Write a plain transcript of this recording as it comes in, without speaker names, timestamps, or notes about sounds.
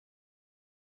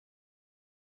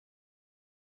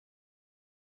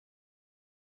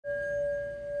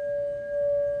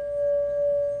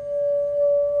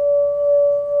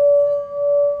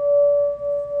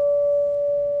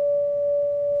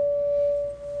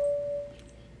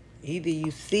Either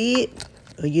you see it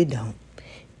or you don't.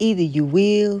 Either you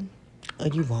will or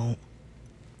you won't.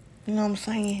 You know what I'm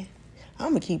saying? I'm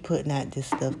going to keep putting out this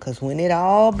stuff because when it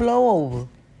all blow over,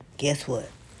 guess what?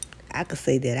 I could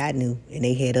say that I knew and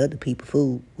they had other people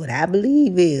food. What I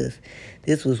believe is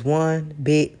this was one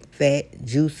big, fat,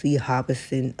 juicy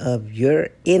harvesting of your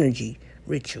energy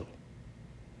ritual.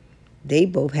 They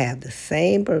both have the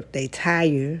same birthday,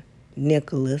 Tyre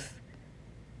Nichols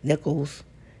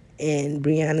and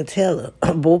breonna Taylor,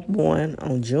 both born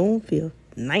on June 5th,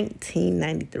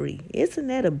 1993. Isn't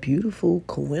that a beautiful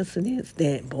coincidence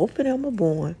that both of them are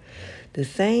born the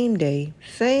same day,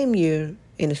 same year,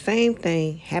 and the same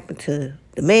thing happened to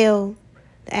the male,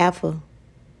 the alpha,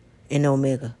 and the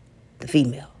omega, the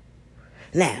female?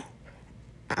 Now,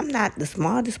 I'm not the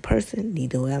smartest person,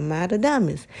 neither am I the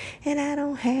dumbest, and I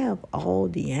don't have all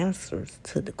the answers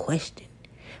to the question.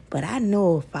 But I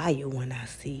know a fire when I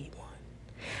see one.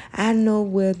 I know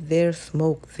where there's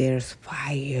smoke, there's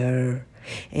fire.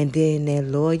 And then that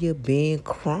lawyer, Ben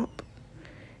Crump,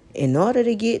 in order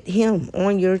to get him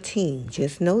on your team,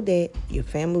 just know that your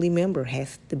family member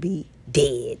has to be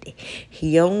dead.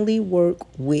 He only works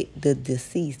with the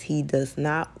deceased. He does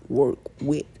not work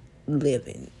with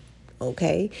living.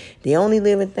 Okay? The only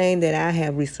living thing that I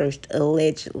have researched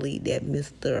allegedly that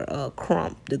Mr.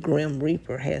 Crump, the Grim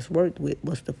Reaper, has worked with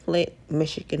was the Flint,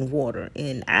 Michigan water.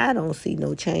 And I don't see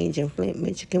no change in Flint,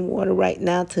 Michigan water right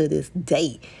now to this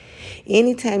day.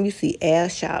 Anytime you see Al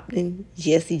Sharpton,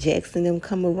 Jesse Jackson, them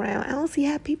come around, I don't see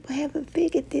how people haven't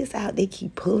figured this out. They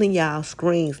keep pulling y'all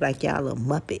strings like y'all a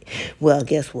Muppet. Well,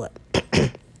 guess what?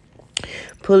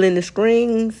 Pulling the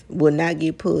strings will not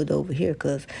get pulled over here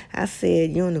because I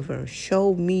said, universe,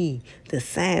 show me the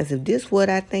signs. If this what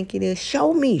I think it is,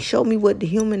 show me. Show me what the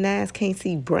human eyes can't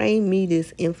see. Bring me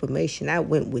this information. I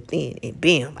went within and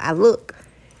bam, I look.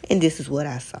 And this is what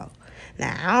I saw.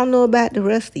 Now, I don't know about the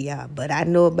rest of y'all, but I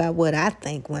know about what I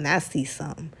think when I see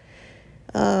something.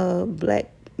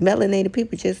 Black melanated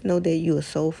people just know that you're a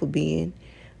soulful being,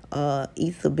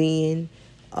 ether being,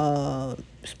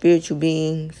 spiritual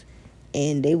beings,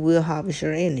 and they will harvest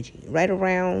your energy. Right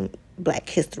around Black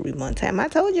History Month time, I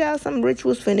told y'all some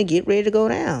rituals finna get ready to go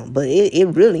down, but it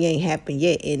really ain't happened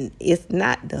yet. And it's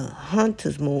not the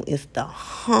hunter's moon, it's the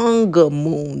hunger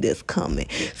moon that's coming.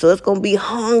 So it's gonna be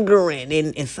hungering,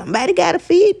 and somebody gotta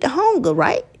feed the hunger,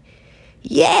 right?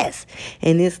 Yes.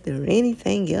 And is there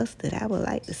anything else that I would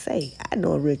like to say? I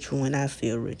know a ritual when I see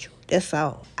a ritual. That's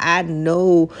all. I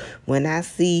know when I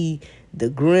see the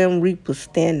Grim Reapers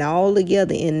stand all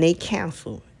together in their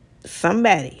council,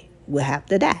 somebody will have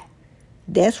to die.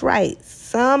 That's right.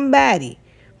 Somebody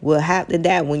will have to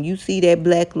die when you see that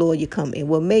black lawyer come. And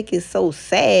what make it so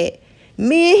sad,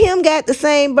 me and him got the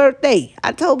same birthday,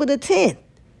 October the 10th.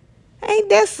 Ain't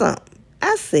that something?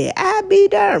 I said, I be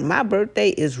there. My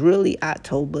birthday is really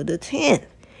October the 10th.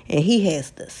 And he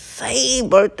has the same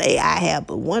birthday I have.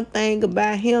 But one thing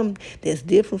about him that's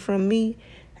different from me,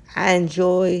 I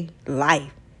enjoy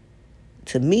life.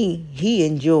 To me, he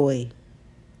enjoy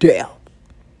death.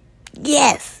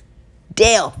 Yes,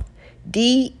 death.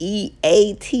 D-E-A-T-H.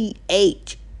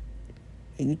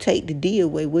 And you take the D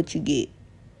away, what you get?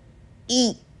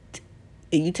 Eat.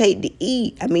 And you take the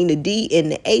the D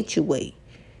and the H away,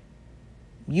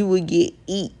 you would get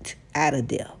eat out of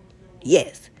there.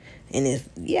 Yes. And I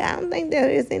don't think there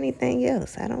is anything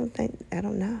else. I don't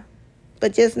know.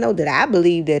 But just know that I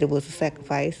believe that it was a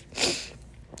sacrifice.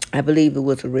 I believe it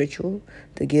was a ritual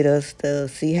to get us to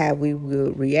see how we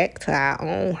will react to our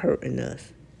own hurting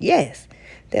us. Yes.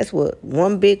 That's what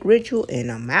one big ritual,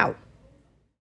 and I'm out.